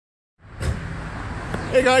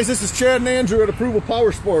Hey guys, this is Chad and Andrew at Approval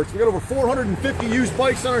Power Sports. We got over 450 used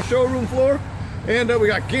bikes on our showroom floor, and we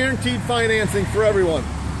got guaranteed financing for everyone.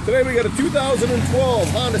 Today we got a 2012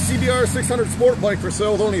 Honda CBR600 sport bike for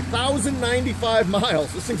sale with only 1,095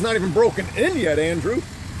 miles. This thing's not even broken in yet, Andrew.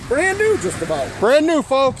 Brand new, just about. Brand new,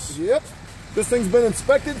 folks. Yep. This thing's been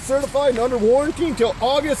inspected, certified, and under warranty until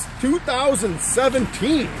August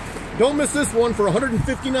 2017. Don't miss this one for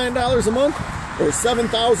 $159 a month or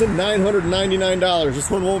 $7,999. This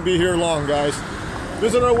one won't be here long, guys.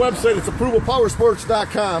 Visit our website. It's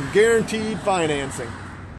approvalpowersports.com. Guaranteed financing.